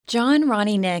John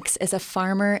Ronnie Nix is a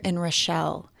farmer in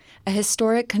Rochelle, a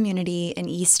historic community in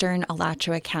eastern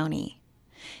Alachua County.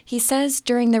 He says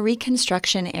during the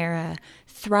Reconstruction era,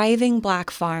 thriving Black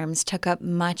farms took up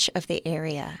much of the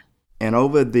area. And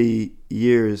over the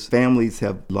years, families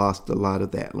have lost a lot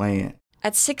of that land.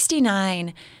 At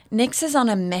 69, Nix is on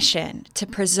a mission to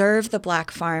preserve the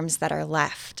Black farms that are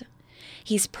left.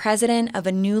 He's president of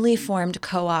a newly formed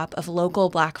co-op of local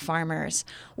Black farmers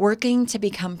working to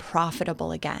become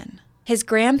profitable again. His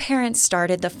grandparents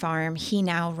started the farm he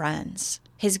now runs.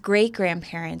 His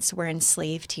great-grandparents were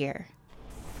enslaved here.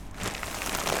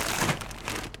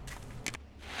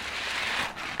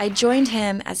 I joined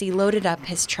him as he loaded up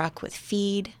his truck with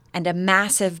feed and a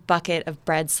massive bucket of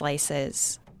bread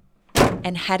slices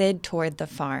and headed toward the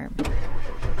farm.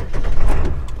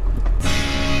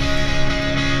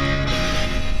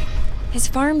 His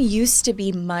farm used to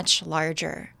be much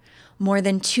larger, more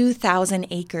than 2,000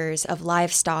 acres of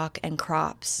livestock and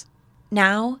crops.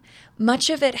 Now, much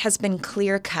of it has been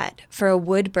clear-cut for a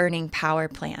wood-burning power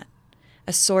plant,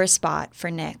 a sore spot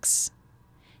for Nix.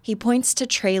 He points to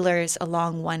trailers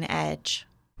along one edge.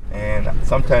 And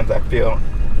sometimes I feel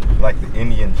like the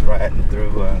Indians riding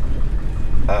through,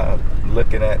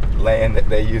 looking at land that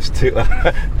they used to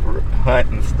hunt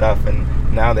and stuff,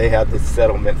 and now they have this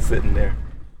settlement sitting there.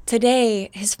 Today,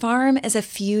 his farm is a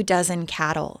few dozen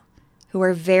cattle who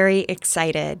are very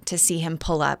excited to see him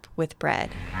pull up with bread.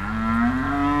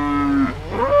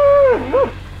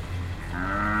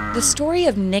 The story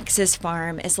of Nix's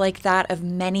farm is like that of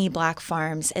many Black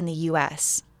farms in the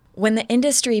U.S. When the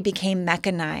industry became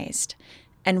mechanized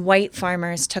and white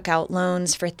farmers took out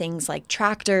loans for things like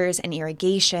tractors and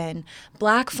irrigation,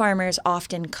 Black farmers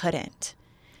often couldn't.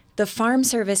 The Farm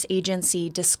Service Agency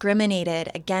discriminated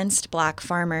against Black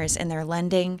farmers in their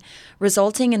lending,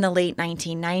 resulting in the late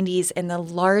 1990s in the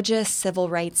largest civil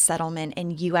rights settlement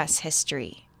in U.S.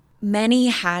 history. Many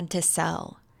had to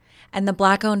sell, and the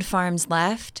Black-owned farms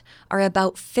left are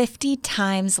about 50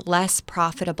 times less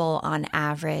profitable on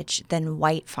average than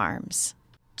white farms.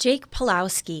 Jake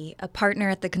Pulowski, a partner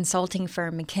at the consulting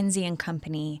firm McKinsey &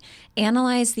 Company,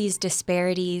 analyzed these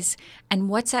disparities and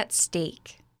what's at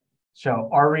stake. So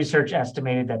our research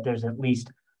estimated that there's at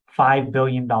least $5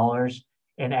 billion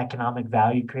in economic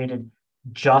value created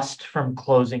just from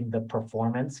closing the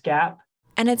performance gap.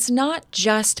 And it's not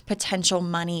just potential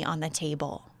money on the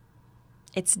table.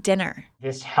 It's dinner.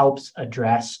 This helps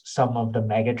address some of the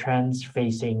megatrends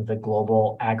facing the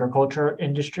global agriculture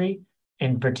industry,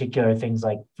 in particular things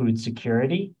like food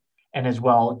security, and as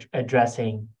well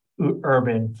addressing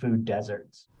urban food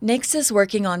deserts. Nix is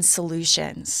working on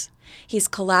solutions. He's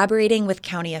collaborating with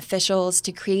county officials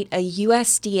to create a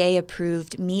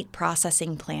USDA-approved meat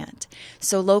processing plant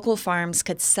so local farms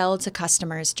could sell to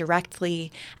customers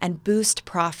directly and boost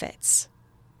profits.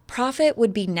 Profit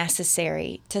would be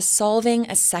necessary to solving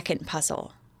a second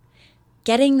puzzle,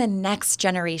 getting the next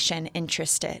generation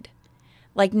interested,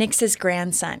 like Nix's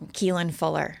grandson, Keelan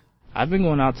Fuller. I've been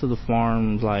going out to the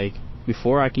farms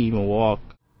before I could even walk.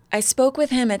 I spoke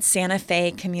with him at Santa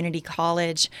Fe Community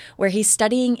College, where he's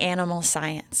studying animal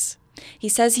science. He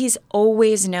says he's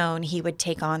always known he would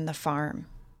take on the farm.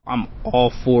 I'm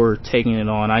all for taking it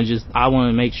on. I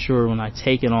want to make sure when I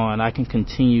take it on, I can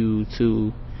continue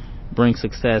to bring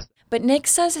success. But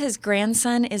Nix says his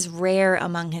grandson is rare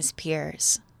among his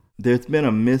peers. There's been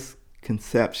a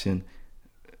misconception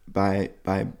by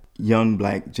young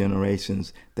Black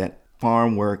generations that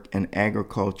farm work and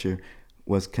agriculture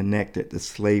was connected to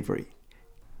slavery.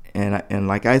 And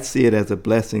like I see it as a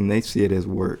blessing, they see it as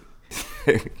work.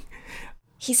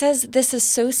 He says this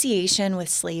association with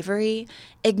slavery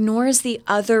ignores the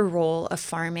other role of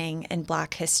farming in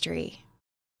Black history.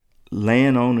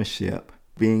 Land ownership,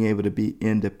 being able to be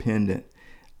independent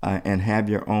and have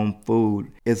your own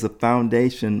food is a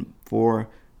foundation for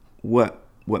what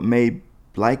made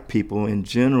Black people in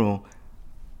general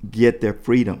get their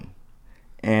freedom.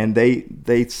 And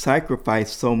they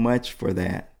sacrifice so much for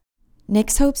that.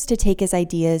 Nix hopes to take his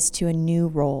ideas to a new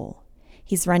role.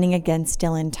 He's running against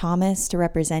Dylan Thomas to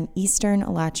represent eastern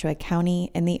Alachua County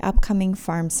in the upcoming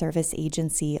Farm Service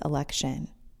Agency election.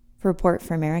 For Report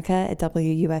for America at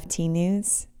WUFT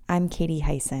News, I'm Katie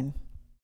Hyson.